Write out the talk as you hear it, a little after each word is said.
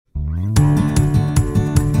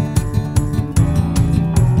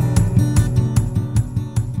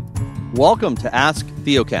Welcome to Ask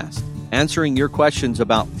Theocast, answering your questions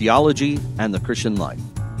about theology and the Christian life.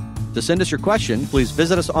 To send us your question, please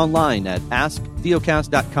visit us online at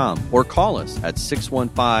asktheocast.com or call us at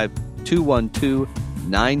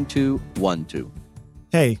 615-212-9212.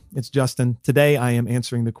 Hey, it's Justin. Today I am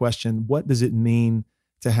answering the question, what does it mean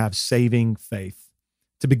to have saving faith?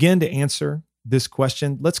 To begin to answer this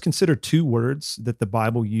question, let's consider two words that the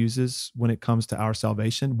Bible uses when it comes to our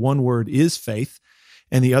salvation. One word is faith,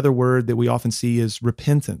 and the other word that we often see is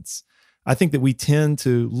repentance. I think that we tend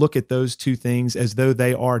to look at those two things as though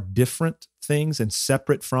they are different things and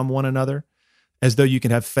separate from one another, as though you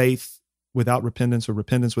can have faith without repentance or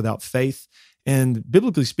repentance without faith. And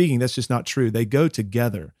biblically speaking, that's just not true. They go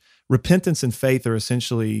together. Repentance and faith are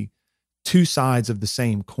essentially two sides of the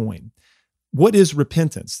same coin. What is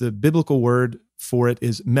repentance? The biblical word for it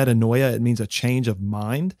is metanoia. It means a change of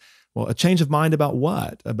mind. Well, a change of mind about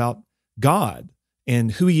what? About God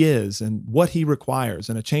and who he is and what he requires,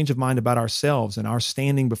 and a change of mind about ourselves and our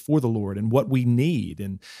standing before the Lord and what we need,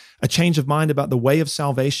 and a change of mind about the way of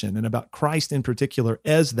salvation and about Christ in particular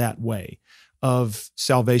as that way of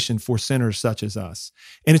salvation for sinners such as us.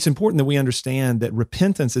 And it's important that we understand that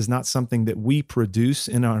repentance is not something that we produce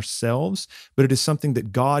in ourselves, but it is something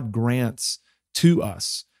that God grants to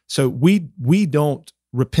us. So we don't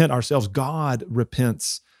repent ourselves. God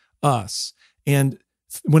repents us. And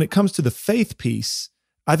when it comes to the faith piece,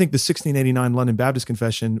 I think the 1689 London Baptist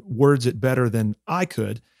Confession words it better than I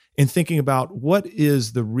could in thinking about what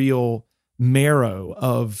is the real marrow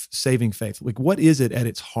of saving faith. Like, what is it at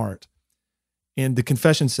its heart? And the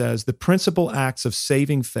confession says, the principal acts of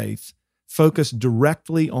saving faith focus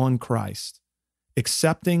directly on Christ,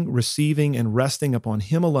 accepting, receiving, and resting upon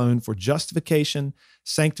him alone for justification,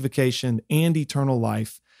 sanctification, and eternal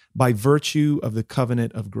life by virtue of the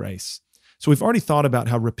covenant of grace. So we've already thought about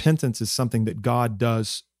how repentance is something that God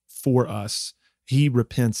does for us. He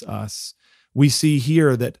repents us. We see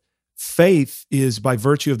here that faith is by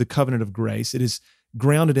virtue of the covenant of grace. It is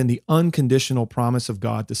grounded in the unconditional promise of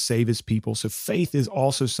God to save his people. So faith is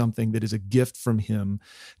also something that is a gift from him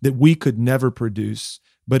that we could never produce,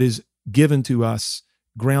 but is given to us,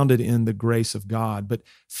 grounded in the grace of God. But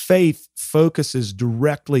faith focuses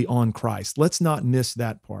directly on Christ. Let's not miss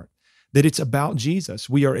that part, that it's about Jesus.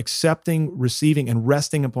 We are accepting, receiving, and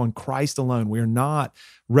resting upon Christ alone. We are not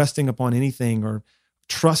resting upon anything or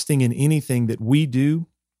trusting in anything that we do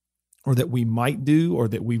or that we might do, or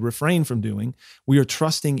that we refrain from doing. We are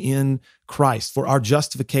trusting in Christ for our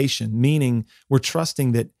justification, meaning we're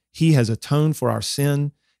trusting that he has atoned for our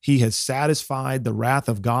sin, he has satisfied the wrath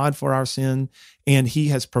of God for our sin, and he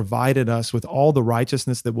has provided us with all the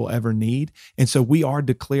righteousness that we'll ever need. And so we are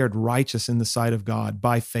declared righteous in the sight of God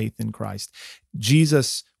by faith in Christ.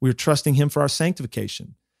 Jesus, we're trusting him for our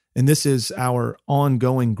sanctification. And this is our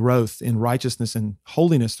ongoing growth in righteousness and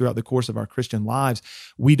holiness throughout the course of our Christian lives.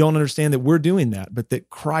 We don't understand that we're doing that, but that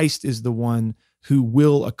Christ is the one who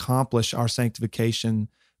will accomplish our sanctification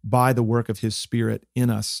by the work of his Spirit in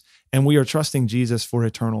us. And we are trusting Jesus for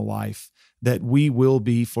eternal life, that we will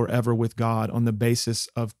be forever with God on the basis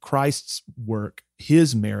of Christ's work,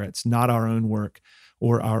 his merits, not our own work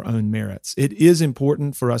or our own merits. It is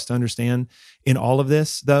important for us to understand in all of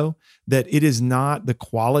this, though, that it is not the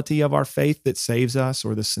quality of our faith that saves us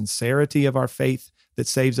or the sincerity of our faith that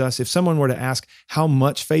saves us. If someone were to ask how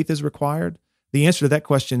much faith is required, the answer to that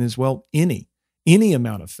question is, well, any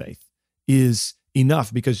amount of faith is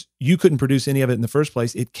enough, because you couldn't produce any of it in the first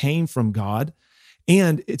place. It came from God.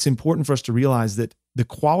 And it's important for us to realize that the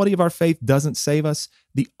quality of our faith doesn't save us.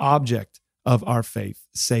 The object of our faith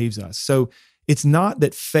saves us. So it's not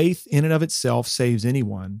that faith in and of itself saves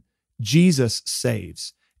anyone. Jesus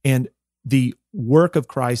saves. And the work of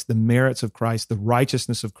Christ, the merits of Christ, the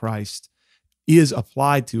righteousness of Christ is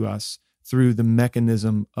applied to us through the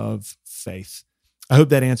mechanism of faith. I hope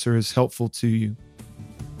that answer is helpful to you.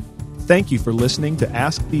 Thank you for listening to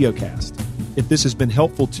Ask Theocast. If this has been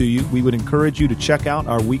helpful to you, we would encourage you to check out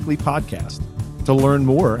our weekly podcast. To learn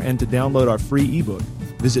more and to download our free ebook,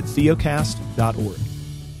 visit theocast.org.